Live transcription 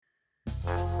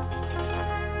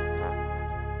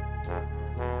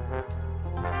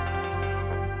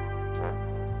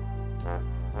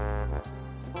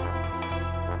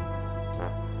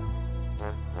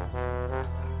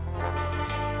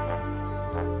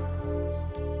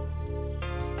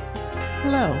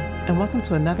Hello, and welcome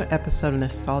to another episode of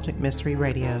Nostalgic Mystery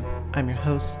Radio. I'm your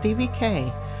host, Stevie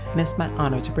K, and it's my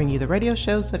honor to bring you the radio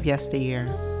shows of yesteryear.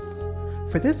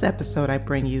 For this episode, I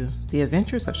bring you The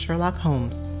Adventures of Sherlock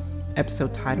Holmes,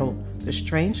 episode titled The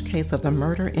Strange Case of the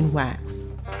Murder in Wax,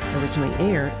 originally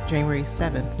aired January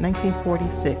 7th,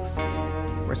 1946,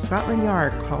 where Scotland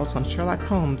Yard calls on Sherlock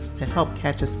Holmes to help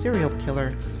catch a serial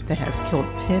killer that has killed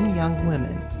 10 young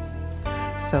women.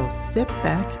 So sit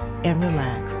back and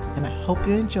relax, and I hope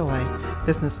you enjoy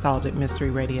this Nostalgic Mystery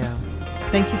Radio.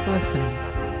 Thank you for listening.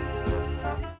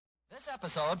 This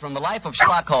episode from the life of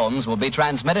Sherlock Holmes will be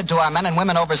transmitted to our men and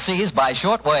women overseas by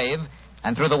shortwave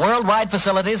and through the worldwide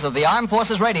facilities of the Armed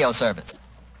Forces Radio Service.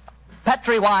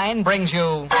 Petri Wine brings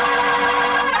you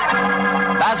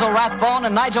Basil Rathbone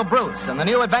and Nigel Bruce in the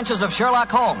new adventures of Sherlock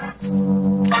Holmes.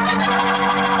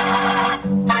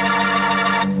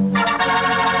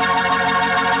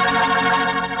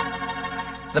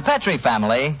 The Petri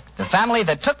family, the family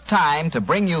that took time to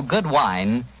bring you good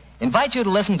wine, invites you to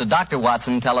listen to Dr.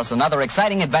 Watson tell us another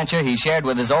exciting adventure he shared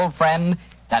with his old friend,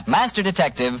 that master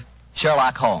detective,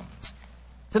 Sherlock Holmes.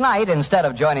 Tonight, instead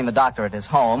of joining the doctor at his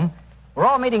home, we're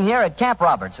all meeting here at Camp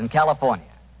Roberts in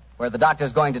California, where the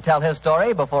doctor's going to tell his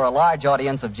story before a large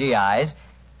audience of GIs,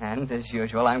 and as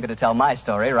usual, I'm going to tell my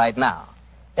story right now.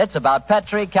 It's about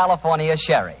Petri California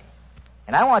Sherry.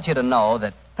 And I want you to know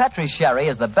that Petri Sherry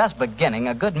is the best beginning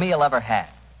a good meal ever had.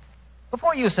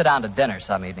 Before you sit down to dinner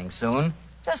some evening soon,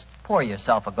 just pour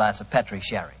yourself a glass of Petri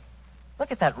Sherry.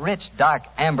 Look at that rich, dark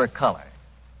amber color.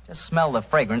 Just smell the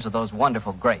fragrance of those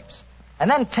wonderful grapes. And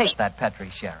then taste that Petri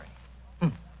Sherry.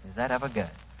 Is that ever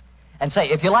good? And say,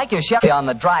 if you like your sherry on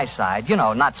the dry side,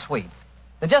 not sweet,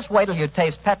 then just wait till you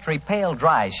taste Petri Pale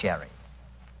Dry Sherry.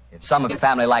 If some of your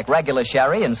family like regular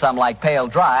sherry and some like pale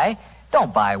dry,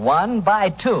 don't buy one, buy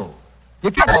two. You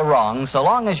can't go wrong so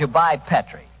long as you buy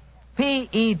Petri.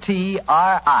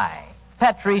 P-E-T-R-I.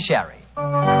 Petri Sherry.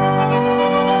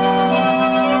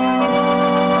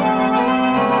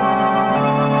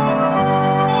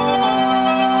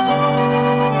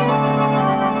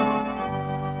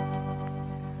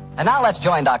 And now let's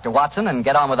join Dr. Watson and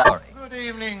get on with our story. Good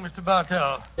evening, Mr.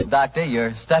 Bartell. Doctor,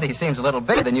 your study seems a little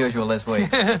bigger than usual this week.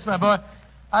 Yes, my boy.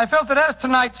 I felt that as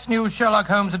tonight's new Sherlock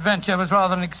Holmes adventure was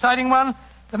rather an exciting one,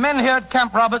 the men here at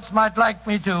Camp Roberts might like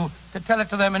me to tell it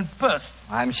to them in person.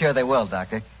 I'm sure they will,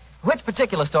 Doctor. Which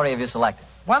particular story have you selected?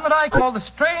 One that I call The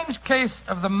Strange Case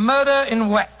of the Murder in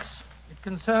Wax. It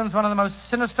concerns one of the most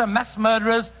sinister mass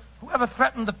murderers who ever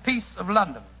threatened the peace of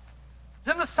London. It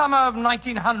was in the summer of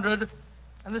 1900,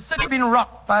 and the city had been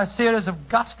rocked by a series of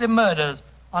ghastly murders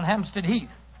on Hampstead Heath.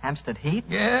 Hampstead Heath?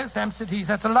 Yes, Hampstead Heath.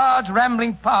 That's a large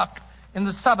rambling park in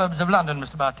the suburbs of London,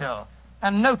 Mr. Bartell,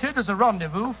 and noted as a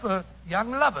rendezvous for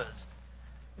young lovers.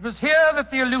 It was here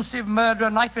that the elusive murderer,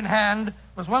 knife in hand,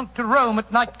 was wont to roam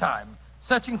at night time,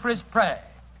 searching for his prey.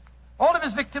 All of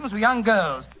his victims were young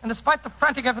girls, and despite the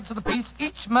frantic efforts of the police,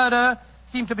 each murder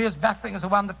seemed to be as baffling as the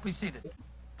one that preceded.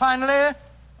 Finally,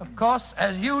 of course,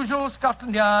 as usual,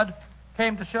 Scotland Yard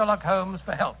came to Sherlock Holmes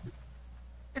for help.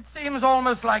 It seems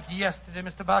almost like yesterday,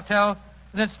 Mr. Bartell,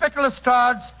 that Inspector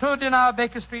Lestrade stood in our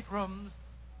Baker Street rooms,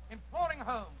 imploring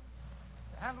Holmes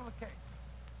to handle the case.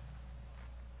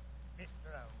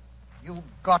 Mr. Holmes,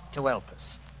 you've got to help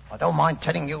us. I don't mind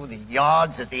telling you the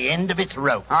yard's at the end of its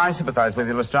rope. I sympathize with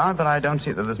you, Lestrade, but I don't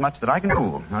see that there's much that I can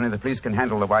do. Only the police can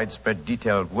handle the widespread,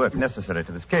 detailed work necessary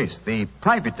to this case. The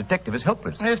private detective is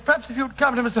helpless. Yes, perhaps if you'd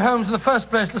come to Mr. Holmes in the first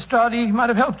place, Lestrade, he might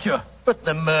have helped you. But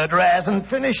the murderer hasn't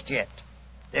finished yet.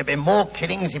 There'll be more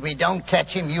killings if we don't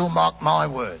catch him, you mark my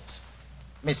words.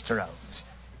 Mr. Holmes,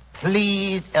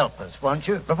 please help us, won't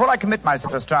you? Before I commit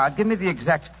myself, Lestrade, give me the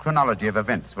exact chronology of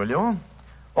events, will you?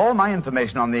 All my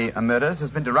information on the murders has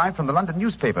been derived from the London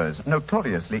newspapers,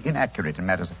 notoriously inaccurate in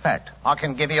matters of fact. I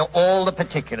can give you all the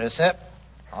particulars, sir.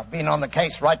 I've been on the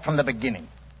case right from the beginning.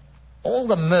 All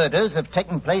the murders have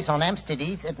taken place on Hampstead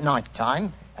Heath at night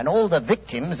time, and all the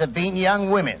victims have been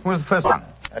young women. Who was the first one?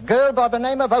 A girl by the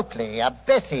name of Oakley,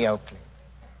 Bessie Oakley.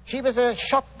 She was a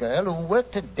shop girl who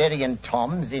worked at Derry and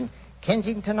Tom's in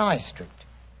Kensington High Street.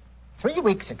 3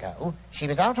 weeks ago, she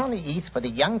was out on the heath with a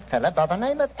young fella by the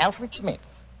name of Alfred Smith.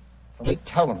 He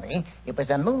told me it was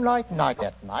a moonlight night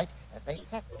that night as they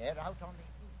sat there out on the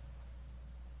heath.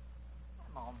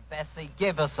 Come on, Bessie,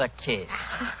 give us a kiss.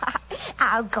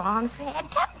 Oh, go on, Fred.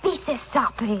 Don't be so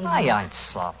soppy. I ain't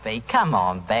soppy. Come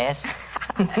on, Bess.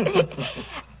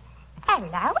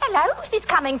 Hello. Who's this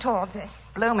coming towards us?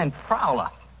 Bloomin' prowler.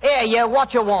 Here, you,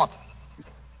 what you want?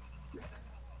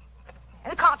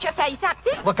 Can't you say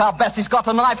something? Look how Bessie's got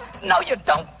a knife. No, you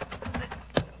don't.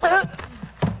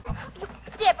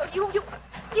 Devil, you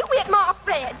hit my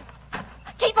Fred.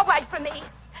 Keep away from me.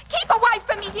 Keep away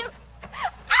from me, you...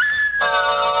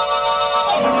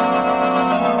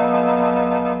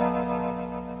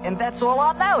 And that's all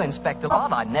I know, Inspector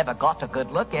Lord. I never got a good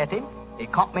look at him. He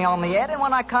conked me on the head, and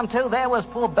when I come to, there was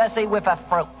poor Bessie with her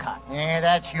throat cut. Yeah,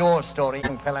 that's your story,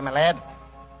 young fella, my lad.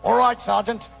 All right,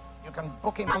 Sergeant. You can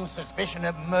book him on suspicion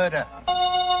of murder.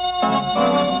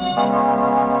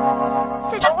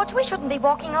 Sir George, we shouldn't be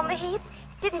walking on the heath.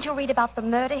 Didn't you read about the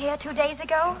murder here 2 days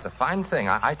ago? It's a fine thing.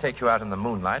 I take you out in the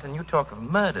moonlight, and you talk of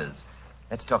murders.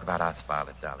 Let's talk about us,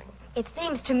 Violet, darling. It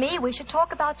seems to me we should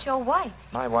talk about your wife.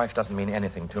 My wife doesn't mean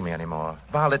anything to me anymore.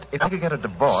 Violet, if I could get a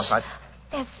divorce, I'd...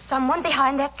 There's someone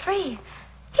behind that tree.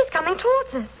 He's coming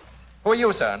towards us. Who are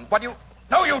you, son? What do you...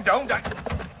 No, you don't. Don't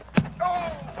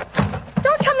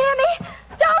come near me.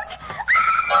 Don't.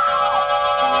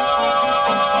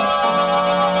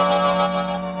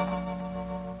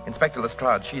 Inspector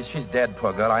Lestrade, she's dead,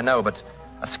 poor girl, I know, but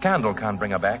a scandal can't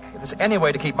bring her back. If there's any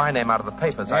way to keep my name out of the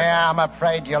papers, Yeah, I'm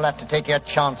afraid you'll have to take your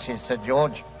chances, Sir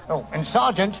George. Oh, and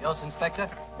Sergeant... Yes, Inspector?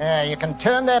 You can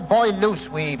turn that boy loose,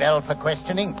 Weevil, for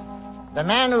questioning. The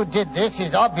man who did this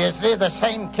is obviously the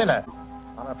same killer.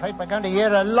 I'm afraid we're going to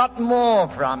hear a lot more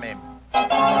from him.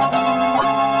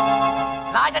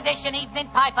 Light edition evening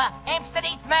paper. Hampstead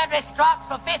Heath murderess strikes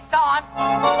for 5th time.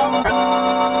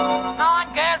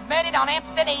 9 girls murdered on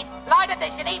Hampstead Heath. Light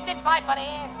edition evening paper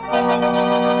here.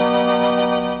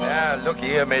 Yeah, look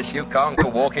here, miss. You can't go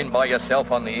walking by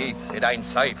yourself on the heath. It ain't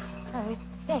safe. Oh,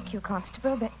 thank you,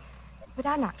 Constable, but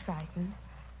I'm not frightened.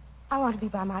 I want to be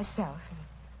by myself, and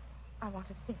I want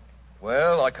to think.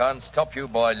 Well, I can't stop you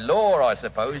by law, I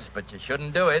suppose, but you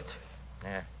shouldn't do it.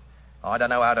 Yeah. I don't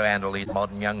know how to handle these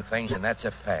modern young things, and that's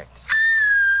a fact.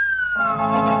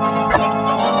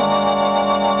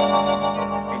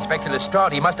 Inspector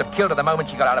Lestrade, he must have killed her the moment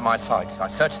she got out of my sight. I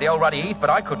searched the old ruddy heath, but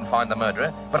I couldn't find the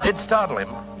murderer. But it did startle him.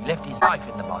 He left his knife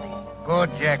in the body. Good,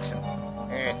 Jackson.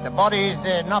 The body's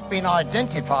not been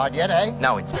identified yet, eh?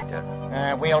 No, Inspector.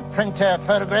 We'll print her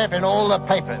photograph in all the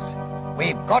papers.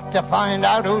 We've got to find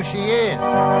out who she is.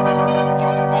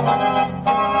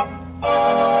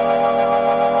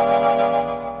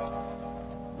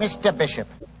 Mr. Bishop,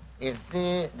 is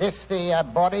this the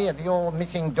body of your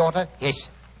missing daughter? Yes,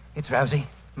 it's Rosie.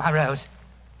 My Rose.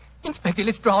 Inspector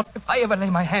Lestrade, if I ever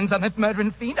lay my hands on that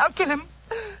murdering fiend, I'll kill him.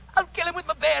 I'll kill him with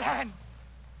my bare hand.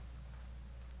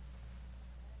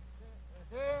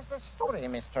 There's the story,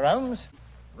 Mr. Holmes.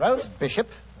 Rose Bishop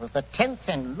was the 10th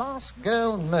and last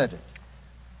girl murdered.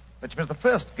 But she was the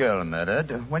first girl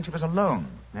murdered when she was alone.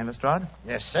 Eh, Lestrade?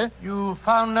 Yes, sir. You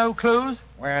found no clues?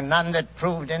 Well, none that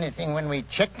proved anything when we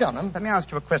checked on them. Let me ask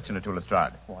you a question or two,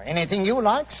 Lestrade. Well, anything you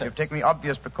like, sir. You've taken the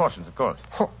obvious precautions, of course.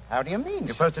 Oh, how do you mean,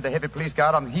 You sir? posted a heavy police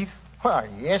guard on the heath? Well,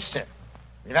 yes, sir.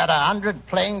 We've had 100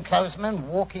 plainclothesmen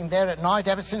walking there at night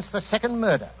ever since the second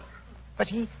murder. But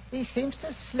he seems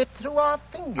to slip through our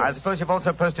fingers. I suppose you've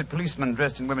also posted policemen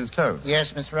dressed in women's clothes.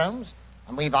 Yes, Mr. Holmes.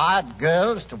 And we've hired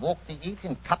girls to walk the heath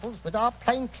in couples with our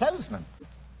plainclothesmen.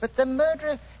 But the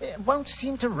murderer won't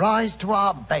seem to rise to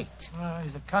our bait.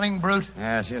 He's a cunning brute.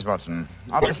 Yes, Watson.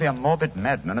 Obviously a morbid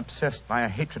madman obsessed by a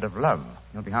hatred of love.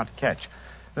 He'll be hard to catch.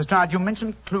 Lestrade, you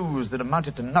mentioned clues that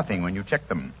amounted to nothing when you checked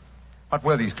them. What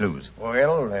were these clues?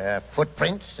 Well,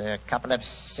 footprints, a couple of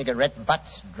cigarette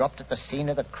butts dropped at the scene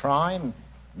of the crime.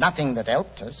 Nothing that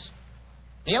helped us.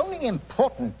 The only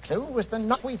important clue was the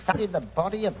knife we found in the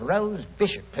body of Rose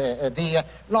Bishop, the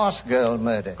last girl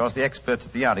murdered. Of course, the experts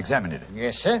at the yard examined it.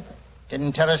 Yes, sir.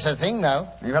 Didn't tell us a thing, though.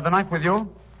 You had the knife with you?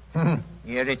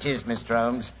 Here it is, Mr.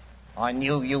 Holmes. I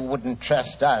knew you wouldn't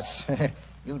trust us.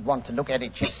 You'd want to look at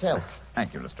it yourself.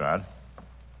 Thank you, Lestrade.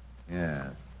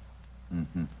 Yes.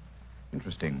 Mm-hmm.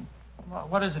 Interesting.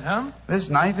 What is it, Holmes? This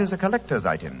knife is a collector's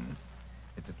item.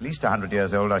 It's at least 100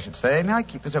 years old, I should say. May I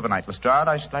keep this overnight, Lestrade?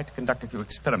 I should like to conduct a few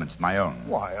experiments of my own.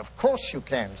 Why, of course you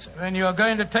can, sir. Then you're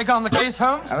going to take on the case,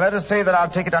 Holmes? And let us say that I'll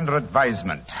take it under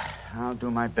advisement. I'll do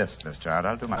my best, Lestrade.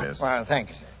 I'll do my best. Well, thank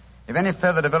you, sir. If any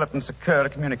further developments occur,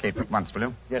 communicate at once, will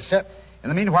you? Yes, sir. In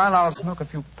the meanwhile, I'll smoke a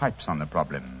few pipes on the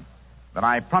problem. But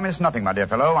I promise nothing, my dear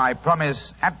fellow. I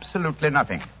promise absolutely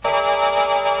nothing.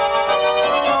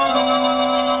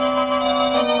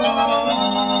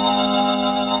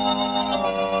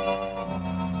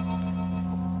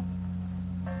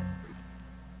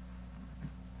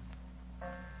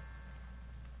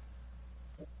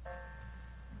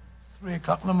 3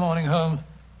 o'clock in the morning, Holmes.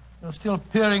 You're still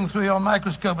peering through your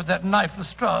microscope at that knife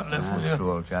Lestrade left for you. That's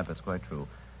true, old chap. That's quite true.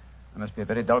 I must be a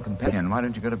very dull companion. Why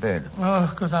don't you go to bed? Oh,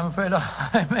 because I'm afraid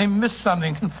I may miss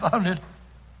something, confound it.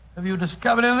 Have you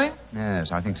discovered anything?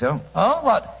 Yes, I think so. Oh,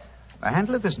 what? The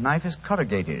handle of this knife is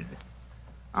corrugated.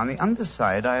 On the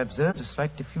underside, I observed a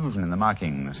slight diffusion in the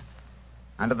markings.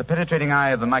 Under the penetrating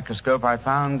eye of the microscope, I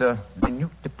found a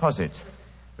minute deposit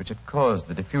which had caused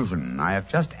the diffusion. I have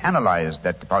just analyzed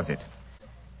that deposit.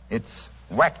 It's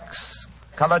wax,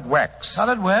 colored wax.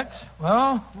 Colored wax?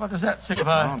 Well, what does that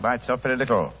signify? Oh, by itself, very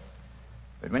little.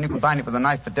 But when you combine it with a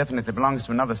knife that definitely belongs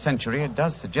to another century, it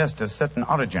does suggest a certain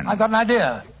origin. I got an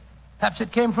idea. Perhaps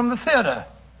it came from the theater.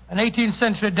 An 18th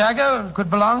century dagger could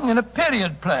belong in a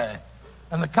period play.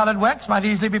 And the colored wax might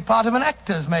easily be part of an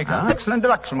actor's makeup. Excellent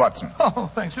deduction, Watson.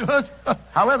 Oh, thanks, Stuart.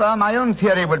 However, my own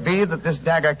theory would be that this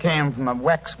dagger came from a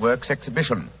waxworks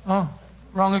exhibition. Oh,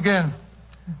 wrong again.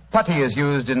 Putty is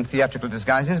used in theatrical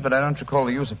disguises, but I don't recall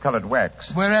the use of colored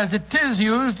wax. Whereas it is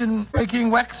used in making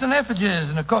waxen effigies.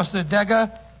 And, of course, the dagger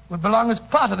would belong as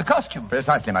part of the costume.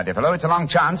 Precisely, my dear fellow. It's a long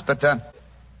chance, but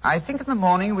I think in the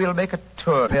morning we'll make a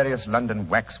tour of various London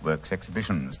waxworks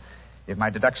exhibitions. If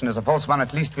my deduction is a false one,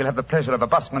 at least we'll have the pleasure of a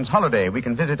busman's holiday. We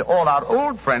can visit all our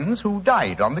old friends who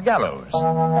died on the gallows.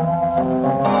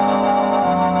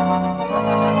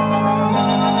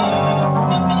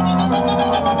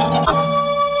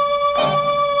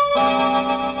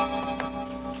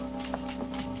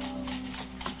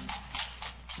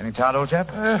 Any tired, old chap?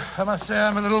 I must say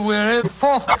I'm a little weary. The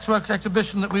fourth waxworks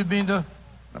exhibition that we've been to.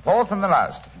 The fourth and the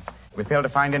last. If we fail to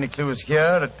find any clues here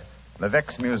at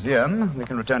Levesque's Museum, we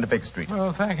can return to Baker Street.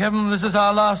 Oh, thank heaven this is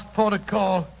our last port of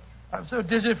call. I'm so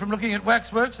dizzy from looking at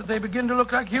waxworks that they begin to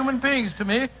look like human beings to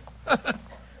me.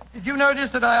 Did you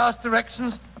notice that I asked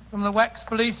directions from the wax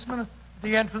policeman at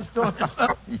the entrance door?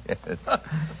 Yes. Well,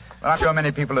 I'm sure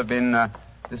many people have been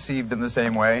deceived in the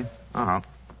same way. Uh-huh.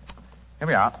 Here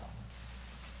we are.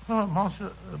 Oh,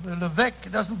 Monsieur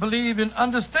Levesque doesn't believe in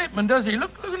understatement, does he? Look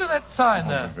at that sign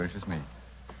there. Oh, gracious me.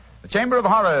 The Chamber of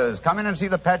Horrors. Come in and see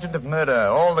the pageant of murder.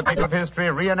 All the people of history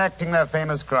reenacting their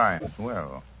famous crimes.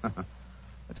 Well,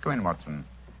 let's go in, Watson.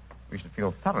 We should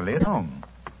feel thoroughly at home.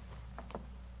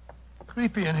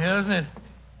 Creepy in here, isn't it?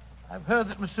 I've heard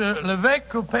that Monsieur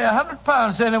Levesque will pay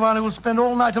 £100 to anyone who will spend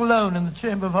all night alone in the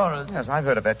Chamber of Horrors. Yes, I've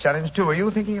heard of that challenge, too. Are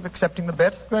you thinking of accepting the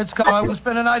bet? Great Scott, I will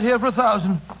spend a night here for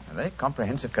 £1,000. A very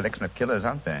comprehensive collection of killers,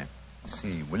 aren't they? Let's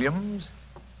see. Williams,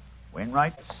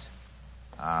 Wainwright.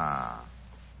 Ah.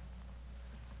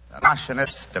 The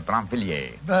Marchioness de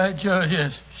Brinvilliers. By George,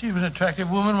 yes. She was an attractive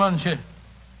woman, wasn't she?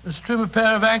 As trim a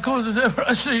pair of ankles as ever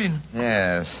I've seen.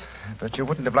 Yes, but you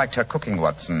wouldn't have liked her cooking,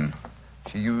 Watson.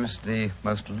 She used the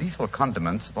most lethal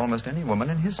condiments of almost any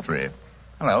woman in history.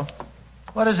 Hello.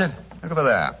 What is it? Look over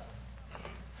there.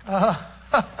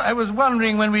 I was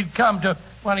wondering when we'd come to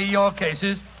one of your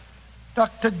cases.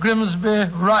 Dr.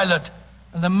 Grimsby Rylott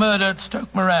and the murder at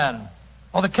Stoke Moran.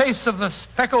 Or the case of the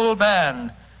Speckled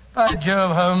Band. By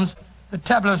Jove, Holmes. The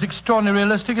tableau's extraordinarily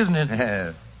realistic, isn't it?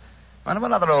 Yes.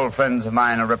 One other old friends of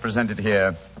mine are represented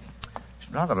here.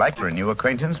 Should rather like to renew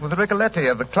acquaintance with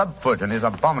Ricoletti of the Clubfoot and his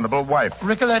abominable wife.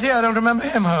 Ricoletti? I don't remember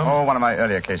him, Holmes. Oh, one of my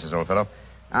earlier cases, old fellow.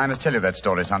 I must tell you that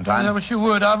story sometime. I wish you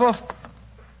would. I've off...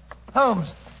 Holmes.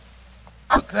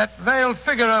 Look, that veiled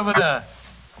figure over there.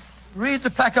 Read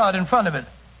the placard in front of it.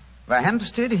 The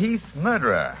Hampstead Heath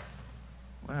murderer.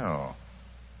 Well,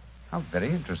 how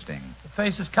very interesting. The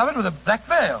face is covered with a black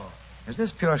veil. Is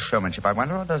this pure showmanship, I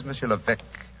wonder, or does Monsieur Levesque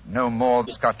know more of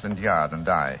Scotland Yard than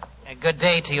I? Good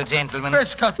day to you, gentlemen. Great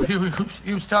Scott,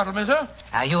 you startled me, sir.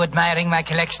 Are you admiring my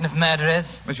collection of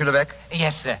murderers? Monsieur Levesque?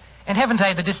 Yes, sir. And haven't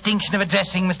I the distinction of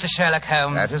addressing Mr. Sherlock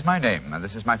Holmes? That is my name, and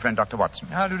this is my friend Dr. Watson.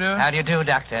 How do you do? How do you do,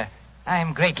 Doctor? I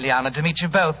am greatly honored to meet you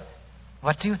both.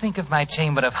 What do you think of my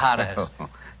Chamber of Horrors? Oh,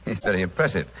 it's very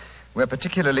impressive. We're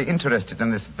particularly interested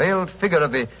in this veiled figure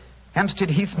of the Hampstead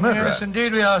Heath murderer. Yes,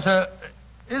 indeed we are, sir.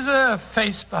 Is there a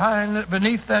face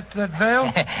beneath that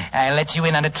veil? I'll let you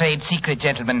in on a trade secret,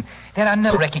 gentlemen. There are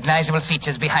no recognizable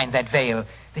features behind that veil.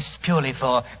 This is purely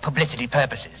for publicity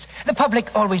purposes. The public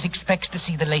always expects to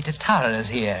see the latest horrors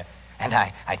here. And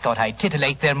I thought I'd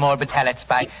titillate their morbid palates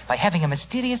by having a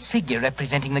mysterious figure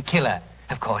representing the killer.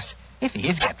 Of course, if he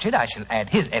is captured, I shall add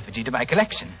his effigy to my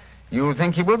collection. You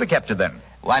think he will be captured, then?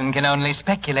 One can only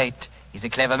speculate. He's a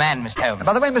clever man, Mr. Holmes.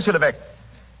 By the way, Monsieur Levesque,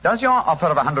 does your offer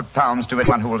of £100 to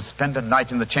anyone who will spend a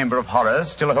night in the Chamber of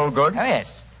Horrors still hold good? Oh,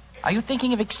 yes. Are you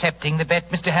thinking of accepting the bet,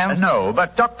 Mr. Holmes? No,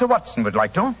 but Dr. Watson would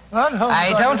like to. What? Holmes,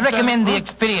 I don't recommend the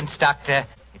experience, Doctor.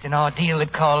 It's an ordeal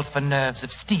that calls for nerves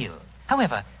of steel.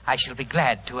 However, I shall be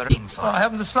glad to arrange for it. I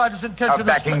haven't the slightest intention of...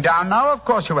 Backing down now? Of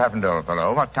course you haven't, old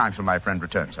fellow. What time shall my friend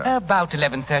return, sir? About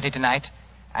 11:30 tonight.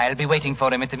 I'll be waiting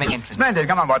for him at the main entrance. Splendid.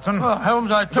 Come on, Watson. Oh,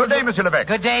 Holmes, I told Good day, Monsieur Levesque.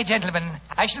 Good day, gentlemen.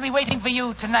 I shall be waiting for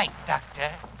you tonight, Doctor.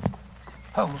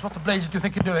 Holmes, what the blazes do you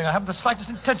think you're doing? I haven't the slightest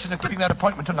intention of keeping that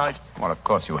appointment tonight. Well, of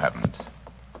course you haven't.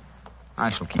 I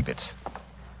shall keep it.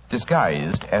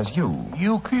 disguised as you.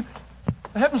 You keep it?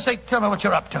 For heaven's sake, tell me what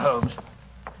you're up to, Holmes.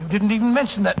 You didn't even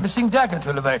mention that missing dagger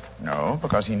to Levesque. No,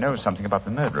 because he knows something about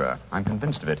the murderer. I'm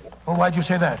convinced of it. Well, why'd you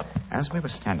say that? As we were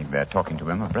standing there talking to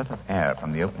him, a breath of air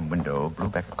from the open window blew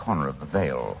back a corner of the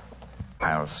veil.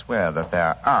 I'll swear that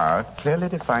there are clearly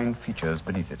defined features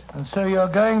beneath it. And so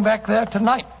you're going back there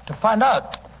tonight to find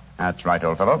out? That's right,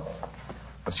 old fellow.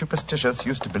 The superstitious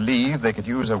used to believe they could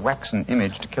use a waxen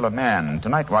image to kill a man.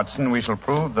 Tonight, Watson, we shall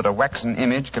prove that a waxen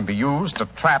image can be used to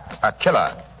trap a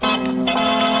killer.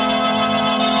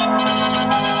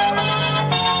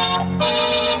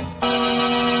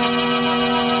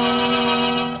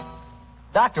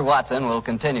 Dr. Watson will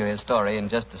continue his story in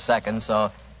just a second, so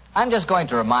I'm just going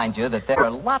to remind you that there are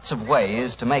lots of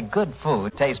ways to make good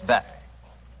food taste better.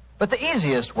 But the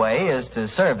easiest way is to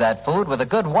serve that food with a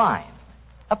good wine,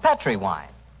 a Petri wine.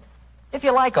 If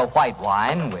you like a white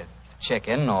wine with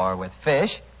chicken or with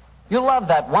fish, you'll love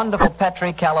that wonderful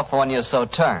Petri California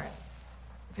Sauterne.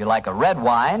 If you like a red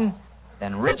wine,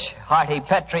 then rich, hearty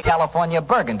Petri California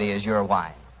Burgundy is your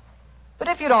wine. But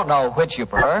if you don't know which you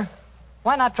prefer,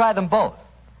 why not try them both?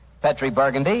 Petri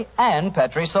Burgundy and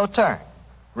Petri Sauterne.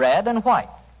 Red and white.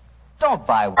 Don't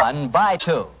buy one, buy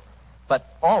two. But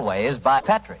always buy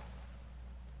Petri.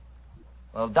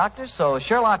 Well, Doctor, so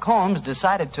Sherlock Holmes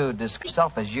decided to disguise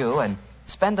himself as you and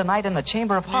spend a night in the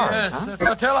Chamber of Horrors, Yes, huh? at the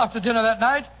hotel after dinner that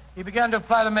night, he began to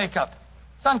apply the makeup.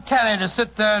 It's uncanny to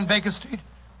sit there in Baker Street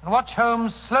and watch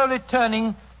Holmes slowly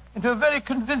turning into a very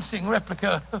convincing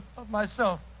replica of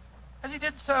myself. As he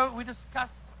did so, we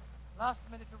discussed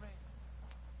last-minute arrangements.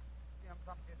 I'm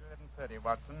promptly at 11:30,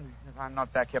 Watson. If I'm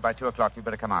not back here by 2 o'clock, you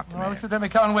better come after me. Well, should let me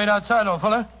come and wait outside, old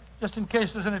fellow, just in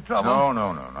case there's any trouble.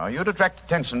 No. You'd attract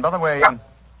attention. By the way, do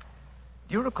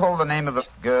you recall the name of the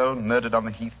girl murdered on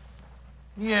the heath?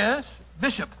 Yes,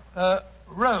 Bishop.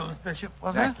 Rose Bishop,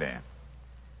 wasn't it? Exactly.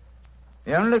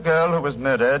 The only girl who was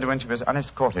murdered when she was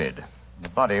unescorted. The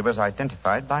body was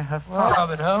identified by her Well, father.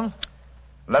 Robert Holmes.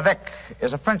 Levesque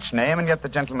is a French name, and yet the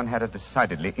gentleman had a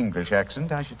decidedly English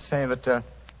accent. I should say that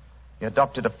he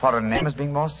adopted a foreign name as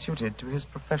being more suited to his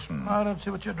profession. I don't see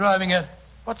what you're driving at.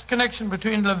 What's the connection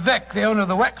between Levesque, the owner of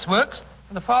the waxworks,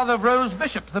 and the father of Rose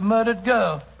Bishop, the murdered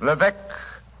girl? Levesque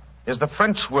is the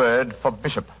French word for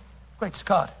bishop. Great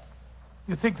Scott.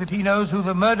 You think that he knows who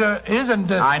the murderer is and...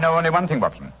 I know only one thing,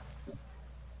 Watson.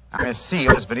 I may see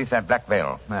what is beneath that black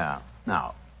veil. There.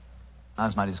 Now,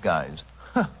 how's my disguise?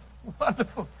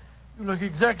 Wonderful. You look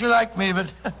exactly like me, but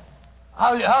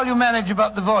how'll you manage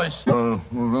about the voice? I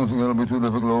don't think that'll be too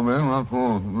difficult, old man. After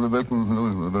all, Rebecca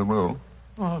knows very well.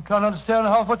 Oh, I can't understand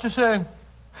half what you're saying.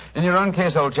 In your own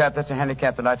case, old chap, that's a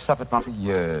handicap that I've suffered from for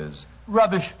years.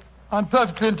 Rubbish. I'm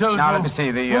perfectly intelligent. Now, let me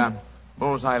see, the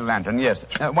bullseye lantern. Yes.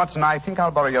 Watson, I think I'll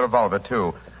borrow your revolver,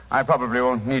 too. I probably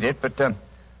won't need it, but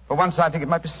for once I think it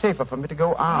might be safer for me to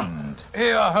go armed.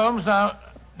 Here, Holmes. Now,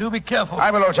 do be careful.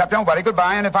 I will, old chap. Don't worry.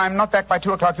 Goodbye. And if I'm not back by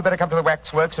 2 o'clock, you better come to the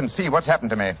waxworks and see what's happened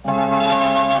to me.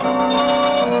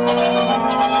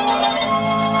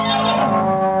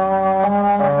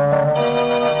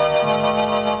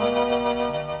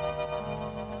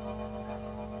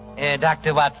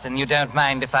 Dr. Watson, you don't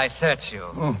mind if I search you?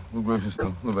 Oh, gracious,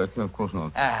 no. Rebecca, of course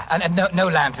not. No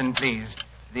lantern, please.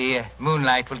 The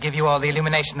moonlight will give you all the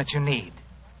illumination that you need.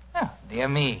 Oh, dear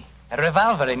me. A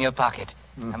revolver in your pocket.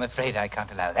 I'm afraid I can't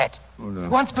allow that. Oh, no.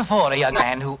 Once before, a young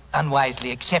man who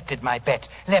unwisely accepted my bet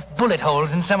left bullet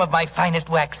holes in some of my finest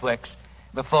waxworks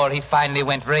before he finally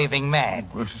went raving mad.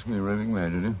 Gracious me, raving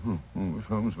mad, did he? Miss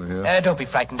Holmes, we're here. Don't be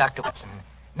frightened, Dr. Watson.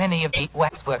 Many of the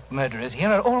waxwork murderers here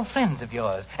are all friends of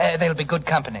yours. They'll be good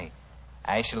company.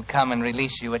 I shall come and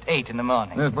release you at 8 in the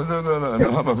morning. Yes, but no.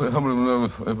 How about if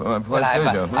I'm Well,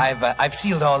 I've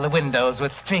sealed all the windows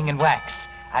with string and wax.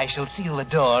 I shall seal the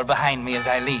door behind me as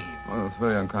I leave. Well, that's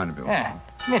very unkind of you.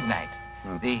 Midnight.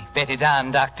 The bet is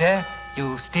on, Doctor.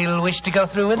 You still wish to go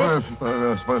through with it?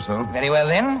 I suppose so. Very well,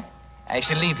 then. I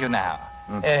shall leave you now.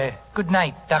 Good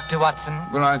night, Dr. Watson.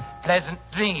 Good night. Pleasant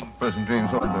dreams. Pleasant dreams.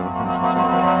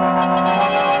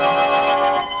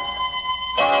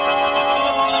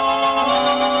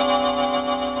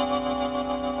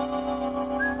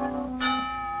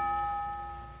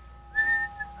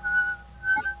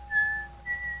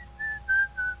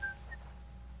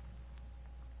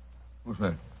 What's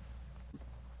that?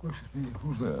 Gracious me,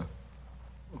 who's there?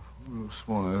 Oh,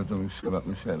 sworn I heard something skip up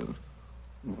in the shadows.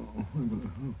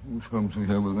 Miss Holmes is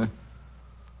here with me.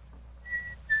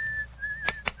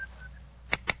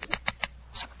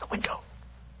 Listen at the window.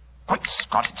 Great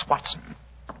Scott, it's Watson.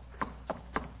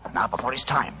 Now before his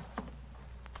time.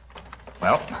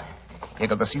 Well, here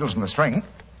go the seals and the string.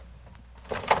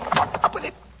 Come on, up with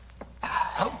it.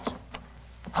 Holmes.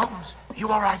 You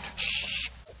all right?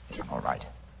 Shh. I'm all right.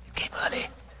 You came early.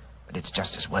 But it's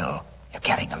just as well. You're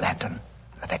carrying a lantern.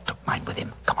 Levesque took mine with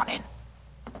him. Come on in.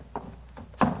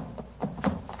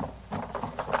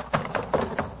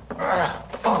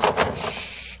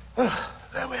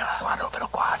 There we are. Go on over,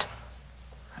 quiet.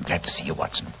 I'm glad to see you,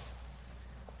 Watson.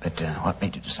 But what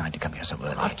made you decide to come here so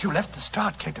early? After you left the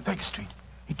start, came to Baker Street.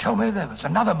 He told me there was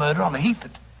another murder on the Heath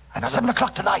at 7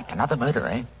 o'clock tonight. Another murder,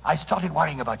 eh? I started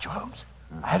worrying about you, Holmes.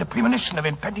 I had a premonition of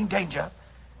impending danger,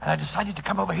 and I decided to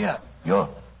come over here. You're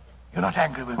not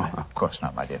angry with me? Oh, of course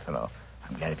not, my dear fellow.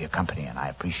 I'm glad of your company, and I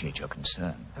appreciate your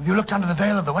concern. Have you looked under the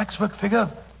veil of the waxwork figure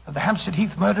of the Hampstead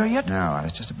Heath murderer yet? No, I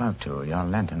was just about to. Your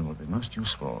lantern will be most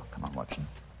useful. Come on, Watson.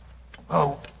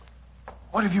 Oh,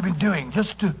 what have you been doing?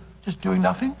 Just doing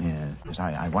nothing? Yes, because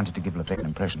I wanted to give Levesque an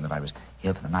impression that I was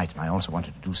here for the night, and I also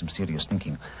wanted to do some serious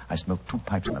thinking. I smoked 2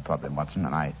 pipes on the problem, Watson,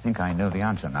 and I think I know the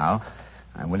answer now.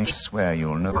 I'm willing to swear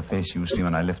you'll know the face you see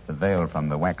when I lift the veil from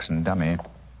the waxen dummy.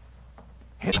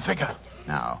 Here's the figure.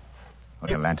 Now,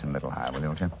 hold your lantern a little higher, will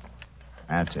you?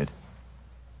 That's it.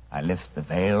 I lift the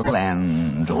veil,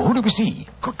 and who do we see?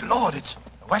 Good Lord, it's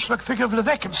the waxwork figure of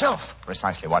Levesque himself.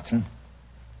 Precisely, Watson.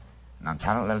 An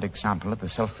unparalleled example of the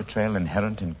self-betrayal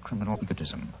inherent in criminal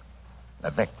egotism.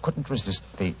 Levesque couldn't resist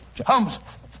the... Holmes,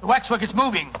 the waxwork is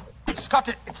moving. It's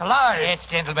alive. Yes,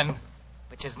 gentlemen.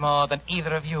 Which is more than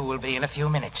either of you will be in a few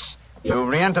minutes. You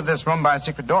re-entered this room by a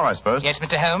secret door, I suppose? Yes,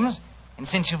 Mr. Holmes. And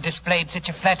since you've displayed such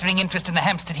a flattering interest in the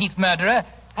Hampstead Heath murderer,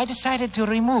 I decided to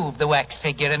remove the wax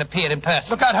figure and appear in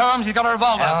person. Look out, Holmes. He's got a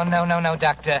revolver. Oh, no,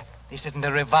 Doctor. This isn't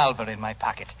a revolver in my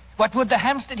pocket. What would the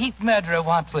Hampstead Heath murderer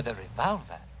want with a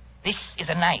revolver? This is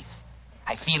a knife.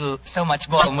 I feel so much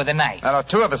more with a knife. There are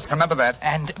 2 of us, remember that.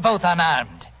 And both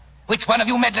unarmed. Which one of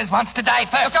you meddlers wants to die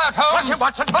first? Look out, Holmes.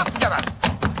 Watson, both together.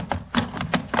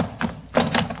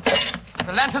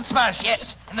 The lantern smashed.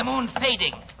 Yes, and the moon's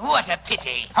fading. What a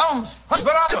pity. Holmes, where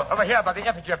are you? Over here by the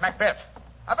effigy of Macbeth.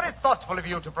 How very thoughtful of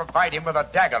you to provide him with a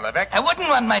dagger, Levesque. A wooden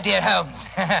one, my dear Holmes.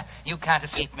 You can't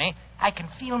escape me. I can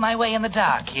feel my way in the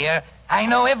dark here. I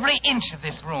know every inch of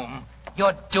this room.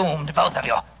 You're doomed, both of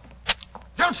you.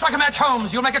 Don't strike a match,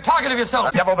 Holmes. You'll make a target of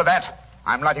yourself. The devil with that.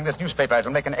 I'm lighting this newspaper.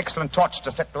 It'll make an excellent torch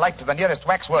to set light to the nearest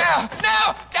waxwork.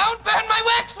 No! Don't burn my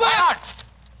waxwork! Why not?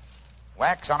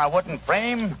 Wax on a wooden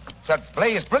frame should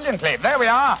blaze brilliantly. There we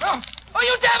are. Oh,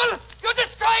 you devil! You're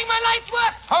destroying my life's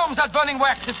work! Holmes, that burning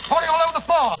wax is pouring all over the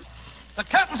floor. The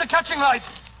curtains are catching light.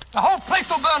 The whole place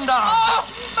will burn down. Oh,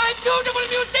 my beautiful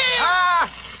museum!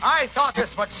 I thought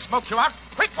this would smoke you out.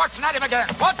 Quick, Watson, at him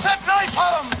again. What's that knife,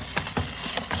 Holmes?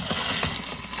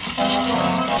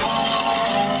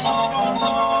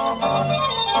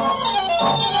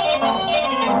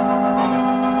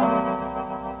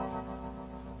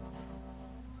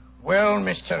 Well,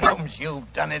 Mr. Holmes,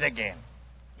 you've done it again.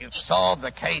 You've solved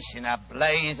the case in a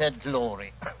blaze of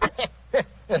glory.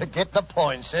 Get the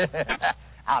point, sir.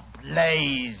 A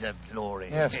blaze of glory.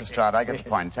 Yes, Lestrade, I get the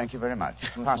point. Thank you very much.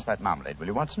 Pass that marmalade, will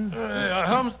you, Watson?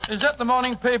 Holmes, is that the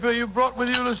morning paper you brought with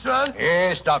you, Lestrade?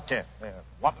 Yes, Doctor.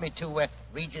 Want me to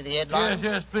read you the headlines?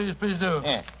 Yes, please do.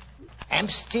 Yeah.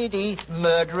 Hampstead Heath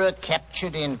murderer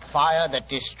captured in fire that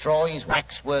destroys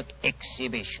waxwork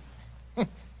exhibition.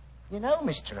 You know,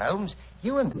 Mr. Holmes,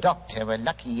 you and the doctor were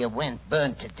lucky you weren't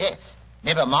burned to death.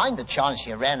 Never mind the chance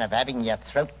you ran of having your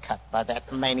throat cut by that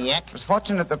maniac. It was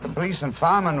fortunate that the police and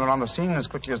firemen were on the scene as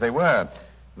quickly as they were.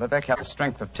 Levesque had the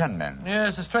strength of 10 men.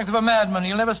 Yes, the strength of a madman.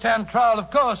 He'll never stand trial, of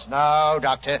course. No,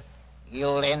 Doctor.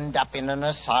 He'll end up in an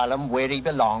asylum where he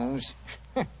belongs.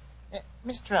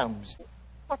 Mr. Holmes,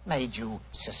 what made you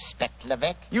suspect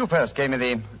Levesque? You first gave me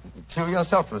the clue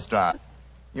yourself, Lestrade.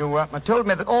 You told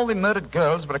me that all the murdered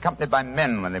girls were accompanied by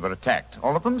men when they were attacked.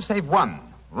 All of them save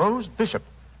one, Rose Bishop.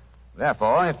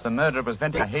 Therefore, if the murderer was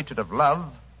venting a hatred of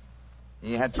love,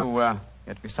 he had to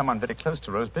be someone very close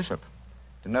to Rose Bishop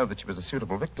to know that she was a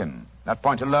suitable victim. That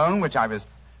point alone, which I was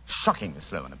shockingly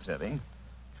slow in observing,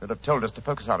 should have told us to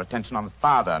focus our attention on the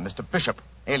father, Mr. Bishop,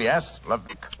 alias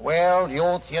Levesque. Well,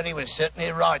 your theory was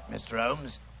certainly right, Mr.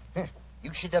 Holmes.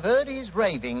 You should have heard his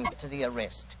raving after the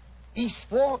arrest. He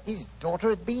swore his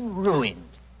daughter had been ruined,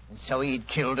 and so he'd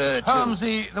killed her, too. Holmes,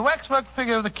 the waxwork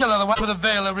figure of the killer, the one with a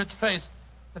veil over its face,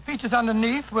 the features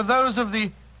underneath were those of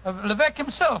Levesque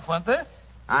himself, weren't they?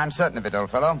 I'm certain of it,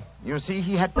 old fellow. You see,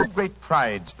 he had 2 great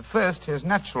prides. The first, his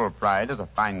natural pride as a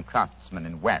fine craftsman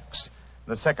in wax.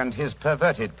 The second, his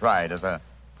perverted pride as a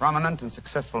prominent and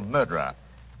successful murderer.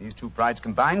 These 2 prides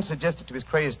combined suggested to his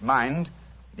crazed mind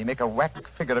that he make a wax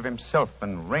figure of himself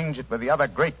and range it with the other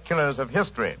great killers of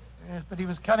history. Yes, but he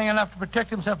was cunning enough to protect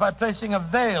himself by placing a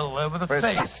veil over the face.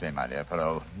 Precisely, my dear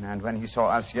fellow. And when he saw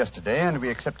us yesterday and we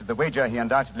accepted the wager, he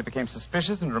undoubtedly became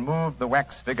suspicious and removed the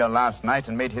wax figure last night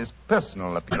and made his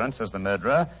personal appearance as the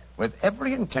murderer with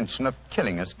every intention of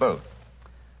killing us both.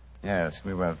 Yes,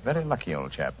 we were very lucky,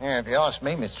 old chap. Yeah, if you ask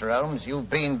me, Mr. Holmes, you've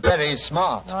been very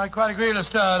smart. No, I quite agree,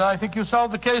 Lestrade. I think you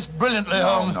solved the case brilliantly,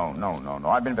 Holmes. No.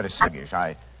 I've been very sluggish.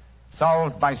 I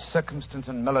solved by circumstance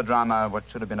and melodrama what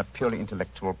should have been a purely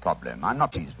intellectual problem. I'm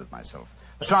not pleased with myself.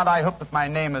 Lestrade, I hope that my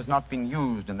name has not been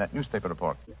used in that newspaper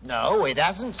report. No, it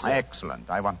hasn't, sir. Excellent.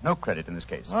 I want no credit in this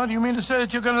case. Well, do you mean to say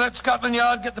that you're going to let Scotland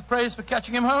Yard get the praise for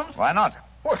catching him, Holmes? Why not?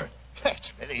 Well,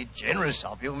 that's very generous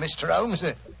of you, Mr. Holmes.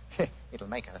 It'll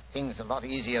make things a lot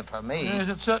easier for me. Yes,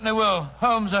 it certainly will.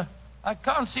 Holmes, I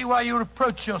can't see why you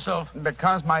reproach yourself.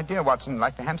 Because, my dear Watson,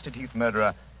 like the Hampstead Heath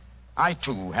murderer, I,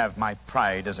 too, have my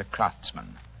pride as a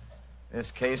craftsman. This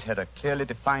case had a clearly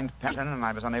defined pattern, and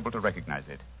I was unable to recognize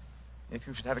it. If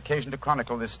you should have occasion to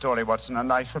chronicle this story, Watson,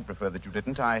 and I should prefer that you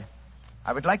didn't, I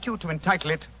would like you to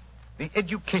entitle it The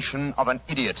Education of an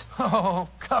Idiot. Oh,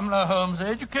 come now, Holmes. The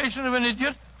education of an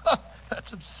idiot?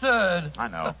 That's absurd. I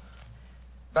know.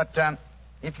 But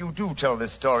if you do tell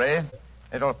this story,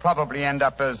 it'll probably end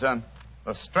up as The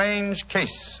Strange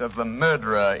Case of the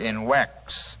Murderer in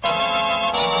Wax.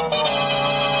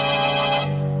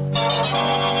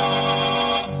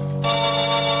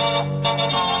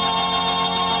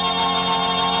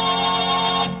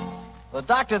 Well,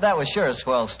 Doctor, that was sure a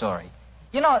swell story.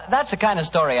 You know, that's the kind of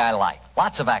story I like.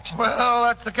 Lots of action. Well,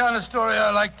 that's the kind of story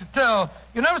I like to tell.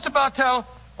 You know, Mr. Bartell,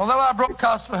 although our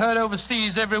broadcasts were heard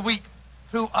overseas every week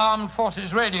through Armed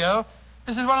Forces Radio,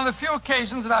 this is one of the few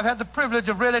occasions that I've had the privilege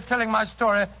of really telling my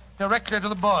story directly to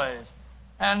the boys.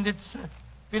 And it's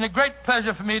been a great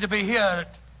pleasure for me to be here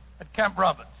at Camp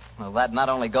Roberts. Well, that not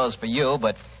only goes for you,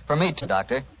 but for me, too,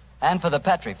 Doctor, and for the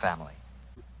Petrie family.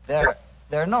 There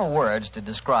are no words to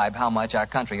describe how much our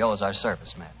country owes our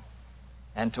servicemen.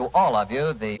 And to all of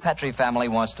you, the Petrie family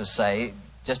wants to say,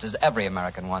 just as every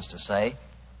American wants to say,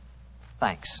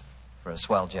 thanks for a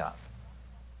swell job.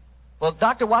 Well,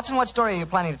 Dr. Watson, what story are you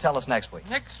planning to tell us next week?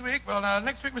 Next week,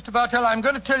 Mr. Bartell, I'm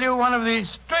going to tell you one of the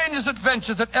strangest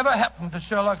adventures that ever happened to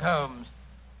Sherlock Holmes.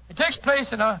 It takes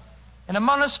place in a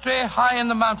monastery high in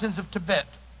the mountains of Tibet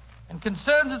and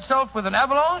concerns itself with an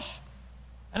avalanche,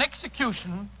 an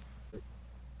execution,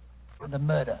 and a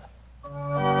murder.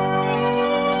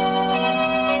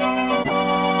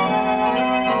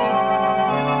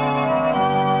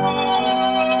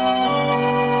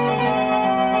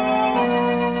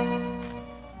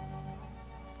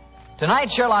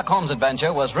 Tonight's Sherlock Holmes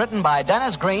adventure was written by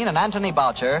Dennis Green and Anthony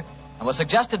Boucher and was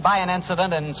suggested by an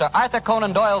incident in Sir Arthur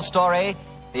Conan Doyle's story,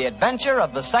 The Adventure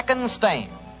of the Second Stain.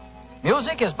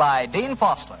 Music is by Dean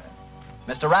Fossler.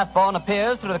 Mr. Rathbone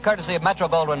appears through the courtesy of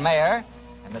Metro-Goldwyn-Mayer,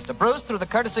 and Mr. Bruce through the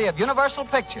courtesy of Universal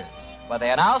Pictures, where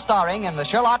they are now starring in the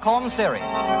Sherlock Holmes series.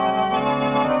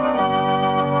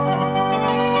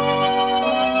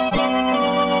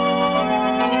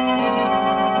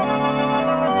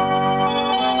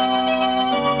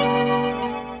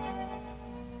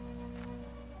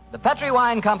 The Petrie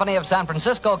Wine Company of San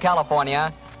Francisco,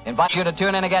 California, invites you to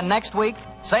tune in again next week,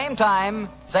 same time,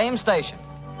 same station.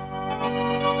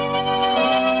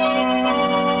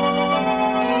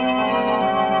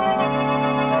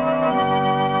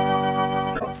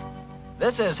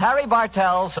 This is Harry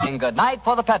Bartell saying good night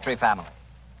for the Petrie family.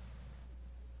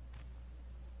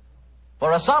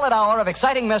 For a solid hour of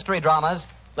exciting mystery dramas,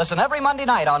 listen every Monday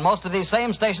night on most of these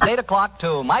same stations, 8 o'clock,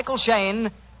 to Michael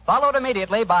Shayne, followed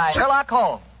immediately by Sherlock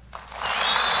Holmes.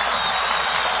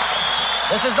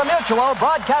 This is the Mutual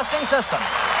Broadcasting System.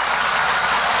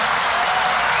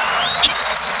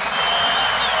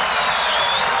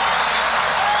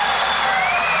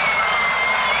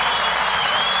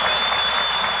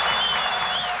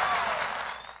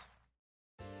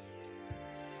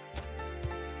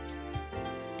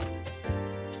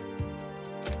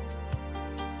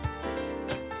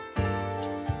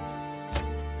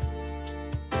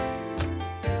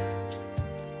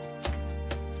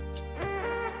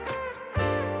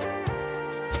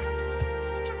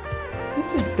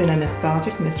 This has been a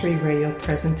Nostalgic Mystery Radio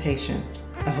presentation.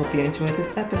 I hope you enjoyed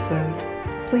this episode.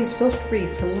 Please feel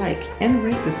free to like and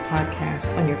rate this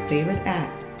podcast on your favorite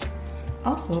app.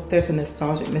 Also, there's a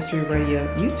Nostalgic Mystery Radio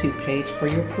YouTube page for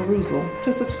your perusal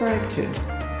to subscribe to.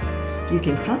 You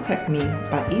can contact me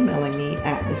by emailing me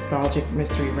at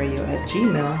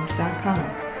nostalgicmysteryradio@gmail.com.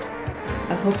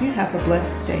 I hope you have a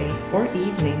blessed day or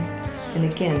evening. And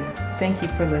again, thank you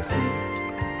for listening.